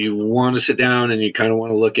 you want to sit down and you kind of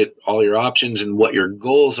want to look at all your options and what your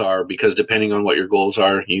goals are, because depending on what your goals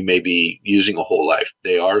are, you may be using a whole life.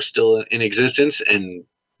 They are still in existence, and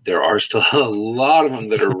there are still a lot of them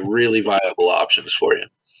that are really viable options for you.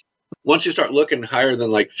 Once you start looking higher than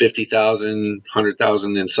like 50,000,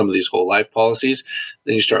 100,000 in some of these whole life policies,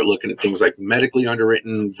 then you start looking at things like medically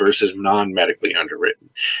underwritten versus non-medically underwritten.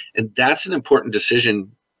 And that's an important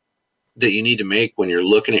decision that you need to make when you're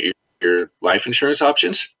looking at your life insurance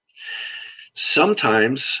options.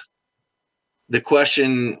 Sometimes the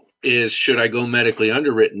question is, should I go medically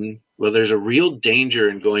underwritten? Well, there's a real danger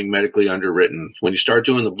in going medically underwritten. When you start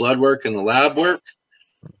doing the blood work and the lab work,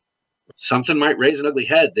 something might raise an ugly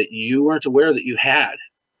head that you weren't aware that you had.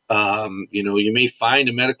 You may find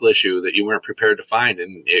a medical issue that you weren't prepared to find,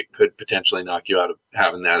 and it could potentially knock you out of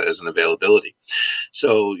having that as an availability.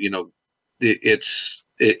 So,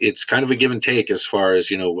 it's kind of a give and take as far as,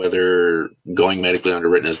 whether going medically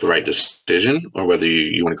underwritten is the right decision or whether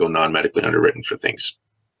you want to go non-medically underwritten for things.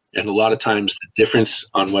 And a lot of times the difference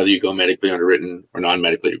on whether you go medically underwritten or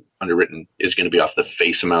non-medically underwritten is going to be off the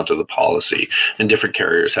face amount of the policy, and different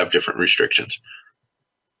carriers have different restrictions.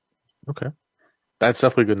 Okay. That's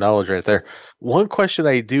definitely good knowledge right there. One question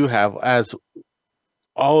I do have, as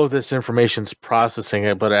all of this information's processing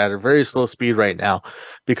it, but at a very slow speed right now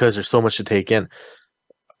because there's so much to take in.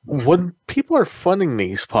 When people are funding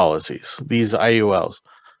these policies, these IULs,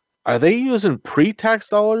 are they using pre-tax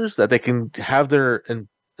dollars that they can have their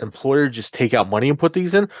employer just take out money and put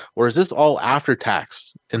these in, or is this all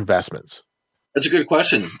after-tax investments? That's a good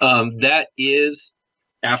question. That is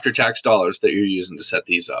after-tax dollars that you're using to set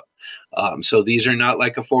these up. So these are not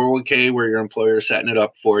like a 401k where your employer is setting it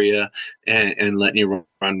up for you and letting you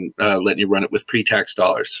run it with pre-tax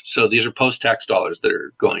dollars. So these are post-tax dollars that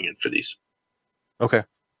are going in for these. Okay.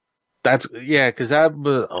 That's because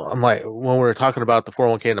I'm like, when we were talking about the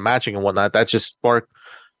 401k and the matching and whatnot, that just sparked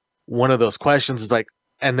one of those questions. Is like,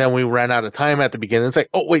 and then we ran out of time at the beginning. It's like,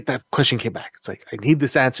 oh wait, that question came back. It's like, I need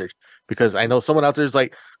this answered because I know someone out there is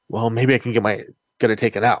like, well, maybe I can get it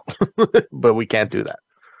taken out, but we can't do that.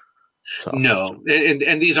 So no,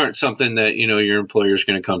 and these aren't something that your employer is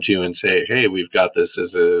going to come to you and say, hey, we've got this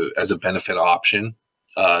as a benefit option.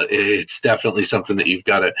 It's definitely something that you've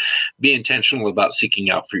got to be intentional about seeking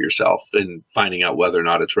out for yourself and finding out whether or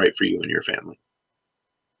not it's right for you and your family.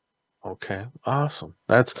 Okay, awesome.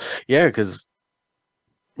 That's because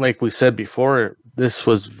like we said before, this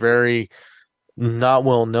was very not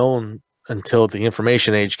well known until the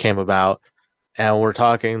information age came about. And we're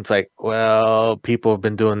talking, it's like, well, people have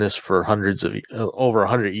been doing this for over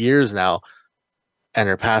 100 years now, and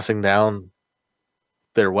they're passing down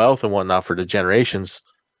their wealth and whatnot for the generations.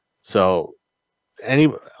 So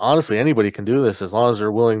honestly, anybody can do this as long as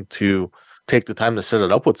they're willing to take the time to set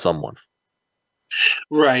it up with someone.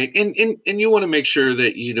 Right. And you want to make sure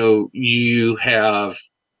that, you have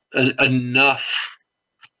enough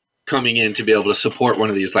coming in to be able to support one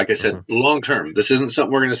of these. Like I said, long term. This isn't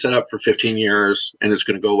something we're going to set up for 15 years and it's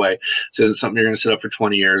going to go away. This isn't something you're going to set up for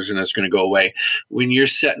 20 years and it's going to go away. When you're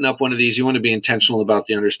setting up one of these, you want to be intentional about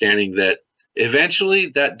the understanding that eventually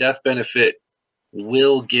that death benefit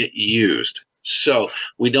will get used. So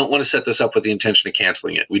we don't want to set this up with the intention of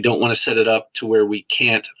canceling it. We don't want to set it up to where we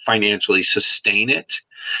can't financially sustain it,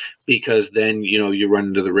 because then, you run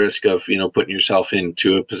into the risk of, putting yourself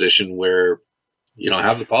into a position where you don't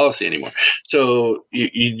have the policy anymore. So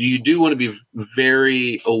you do want to be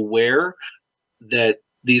very aware that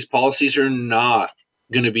these policies are not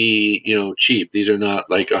going to be, cheap. These are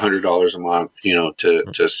not like $100 a month,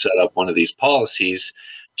 to set up one of these policies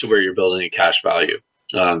to where you're building a cash value.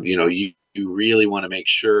 You really want to make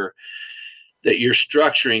sure that you're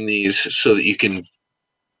structuring these so that you can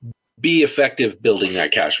be effective building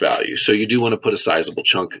that cash value. So you do want to put a sizable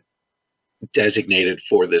chunk designated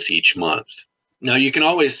for this each month. Now you can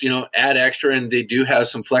always, add extra, and they do have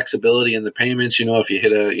some flexibility in the payments. If you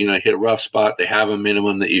hit a rough spot, they have a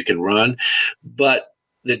minimum that you can run. But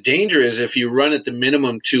the danger is if you run at the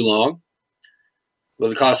minimum too long, well,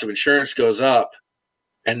 the cost of insurance goes up,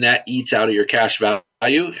 and that eats out of your cash value,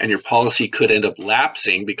 and your policy could end up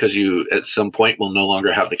lapsing because you at some point will no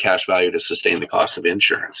longer have the cash value to sustain the cost of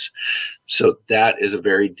insurance. So that is a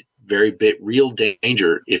very, very real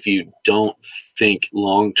danger if you don't think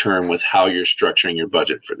long term with how you're structuring your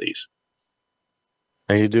budget for these.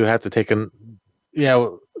 And you do have to take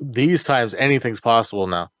these times anything's possible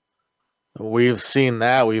now. We've seen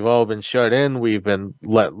that. We've all been shut in. We've been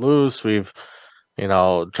let loose. We've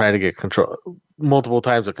tried to get control multiple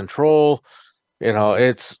times of control.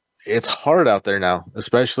 It's hard out there now,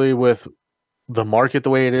 especially with the market the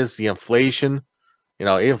way it is, the inflation.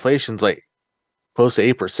 Inflation's like close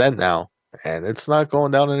to 8% now, and it's not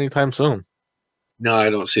going down anytime soon. No, I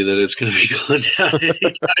don't see that it's going to be going down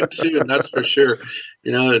anytime soon. That's for sure.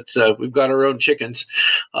 It's we've got our own chickens.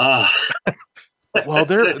 Well,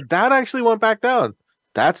 that actually went back down.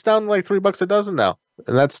 That's down like $3 a dozen now,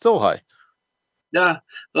 and that's still high. Yeah,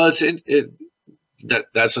 well,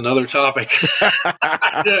 that's another topic.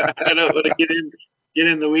 I don't want to get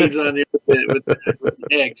in the weeds on it with the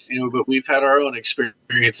eggs, but we've had our own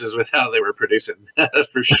experiences with how they were producing,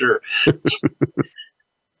 for sure.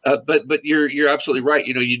 But you're absolutely right.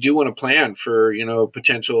 You do want to plan for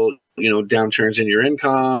potential downturns in your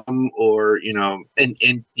income, or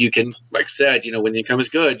and you can, like I said, when the income is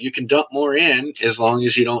good, you can dump more in as long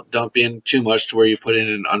as you don't dump in too much to where you put in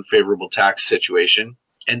an unfavorable tax situation.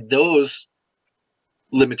 And those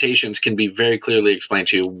limitations can be very clearly explained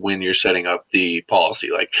to you when you're setting up the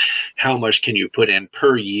policy. Like, how much can you put in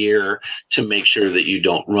per year to make sure that you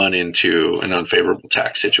don't run into an unfavorable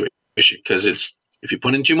tax situation? Because if you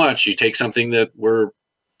put in too much, you take something that we're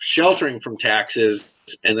sheltering from taxes,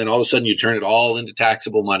 and then all of a sudden you turn it all into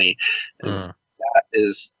taxable money. And that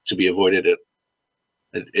is to be avoided at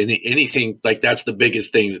Anything like that's the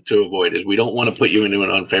biggest thing to avoid is we don't want to put you into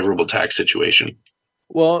an unfavorable tax situation.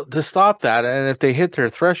 Well, to stop that, and if they hit their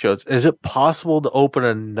thresholds, is it possible to open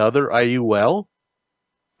another IUL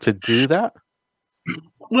to do that?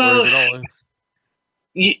 Well,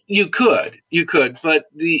 you could, but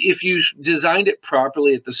if you designed it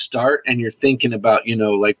properly at the start and you're thinking about,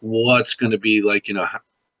 like what's going to be like,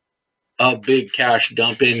 a big cash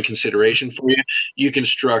dump in consideration for you, you can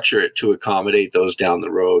structure it to accommodate those down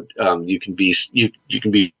the road. You can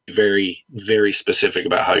be very, very specific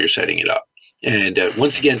about how you're setting it up. And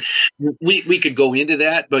once again, we could go into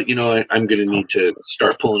that, but I'm going to need to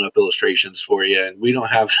start pulling up illustrations for you, and we don't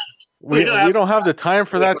have. We don't have the time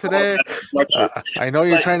for that today. I know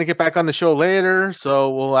you're trying to get back on the show later, so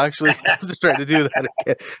we'll actually just try to do that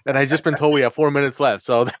again. And I've just been told we have 4 minutes left.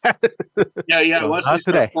 So yeah. So once we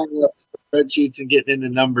start pulling up spreadsheets and getting into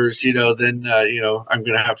numbers, then I'm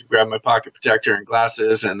going to have to grab my pocket protector and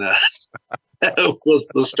glasses, and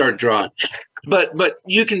we'll start drawing. But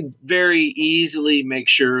you can very easily make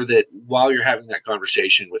sure that while you're having that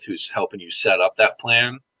conversation with who's helping you set up that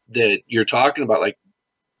plan, that you're talking about like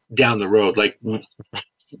down the road, like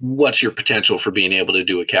what's your potential for being able to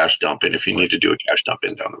do a cash dump in if you need to do a cash dump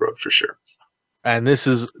in down the road for sure. And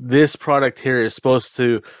this product here is supposed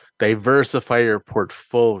to diversify your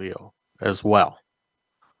portfolio as well.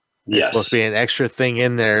 Yes. It's supposed to be an extra thing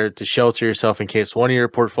in there to shelter yourself in case one of your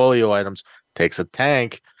portfolio items takes a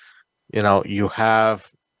tank. You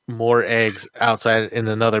have more eggs outside in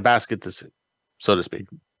another basket, so to speak.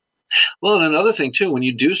 Well, and another thing too, when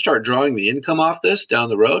you do start drawing the income off this down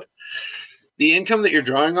the road, the income that you're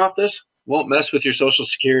drawing off this won't mess with your Social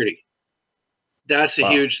Security. That's a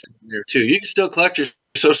huge thing there too. You can still collect your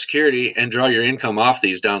Social Security and draw your income off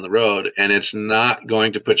these down the road, and it's not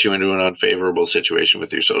going to put you into an unfavorable situation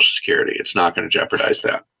with your Social Security. It's not going to jeopardize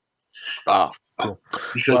that. Oh, cool.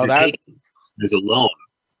 Because you're taking it as a loan.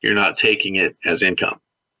 You're not taking it as income.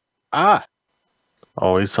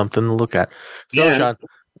 Always something to look at. So, Sean,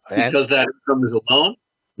 because that income is a loan,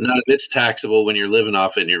 none of it's taxable when you're living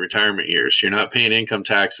off it in your retirement years. You're not paying income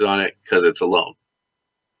taxes on it because it's a loan.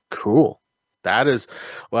 Cool. That is,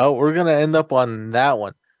 we're going to end up on that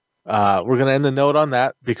one. We're going to end the note on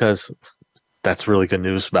that because that's really good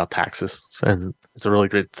news about taxes. And it's a really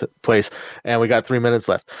great place. And we got 3 minutes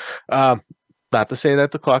left. Not to say that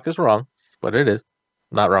the clock is wrong, but it is.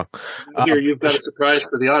 Not wrong. Here, you've got a surprise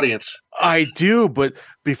for the audience. I do, but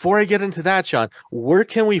before I get into that, Sean, where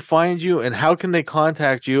can we find you and how can they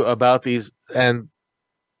contact you about these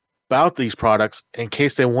products in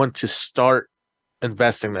case they want to start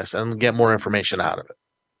investing this and get more information out of it?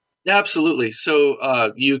 Absolutely.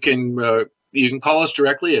 So you can call us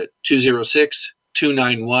directly at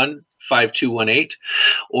 206-291-5218,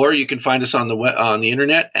 or you can find us on the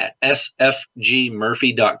internet at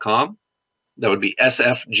sfgmurphy.com. That would be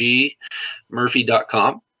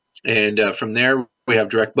sfgmurphy.com. And from there, we have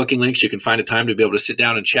direct booking links. You can find a time to be able to sit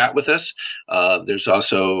down and chat with us. There's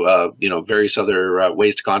also, various other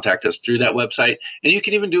ways to contact us through that website. And you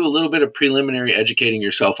can even do a little bit of preliminary educating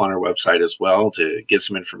yourself on our website as well to get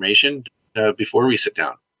some information before we sit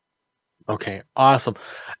down. Okay, awesome.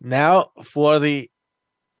 Now for the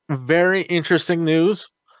very interesting news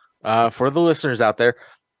for the listeners out there.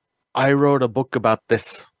 I wrote a book about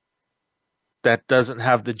this that doesn't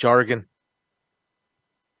have the jargon,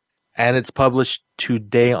 and it's published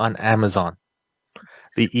today on Amazon.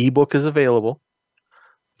 The ebook is available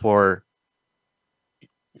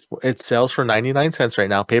it sells for 99 cents right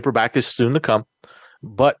now. Paperback is soon to come.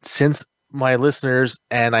 But since my listeners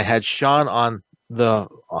and I had Sean on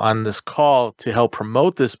this call to help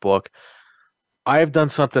promote this book, I've done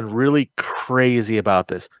something really crazy about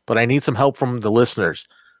this, but I need some help from the listeners.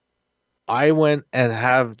 I went and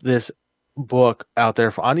have this book out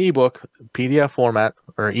there on ebook, PDF format,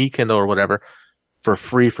 or e-Kindle or whatever, for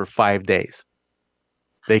free for 5 days.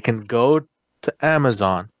 They can go to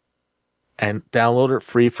Amazon and download it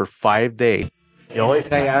free for 5 days. The only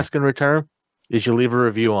thing I ask in return is you leave a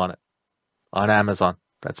review on it on Amazon.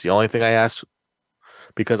 That's the only thing I ask,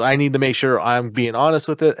 because I need to make sure I'm being honest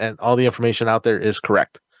with it and all the information out there is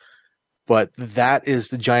correct. But that is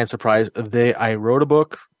the giant surprise. I wrote a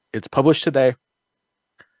book. It's published today.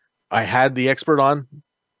 I had the expert on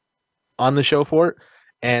the show for it,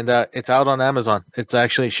 and it's out on Amazon. It's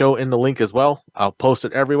actually show in the link as well. I'll post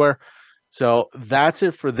it everywhere. So that's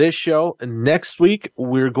it for this show. Next week,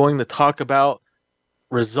 we're going to talk about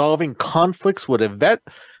resolving conflicts with a vet.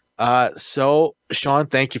 So, Sean,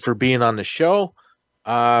 thank you for being on the show.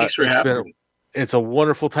 Thanks for having me. It's a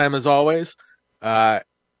wonderful time as always.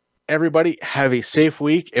 Everybody have a safe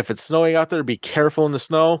week. If it's snowing out there, be careful in the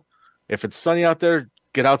snow. If it's sunny out there,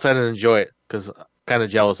 get outside and enjoy it, because I'm kind of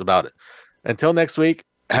jealous about it. Until next week,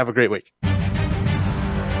 have a great week.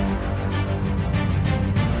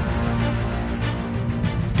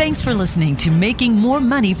 Thanks for listening to Making More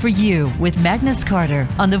Money for You with Magnus Carter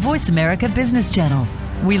on the Voice America Business Channel.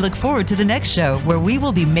 We look forward to the next show where we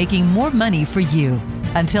will be making more money for you.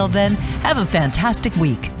 Until then, have a fantastic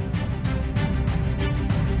week.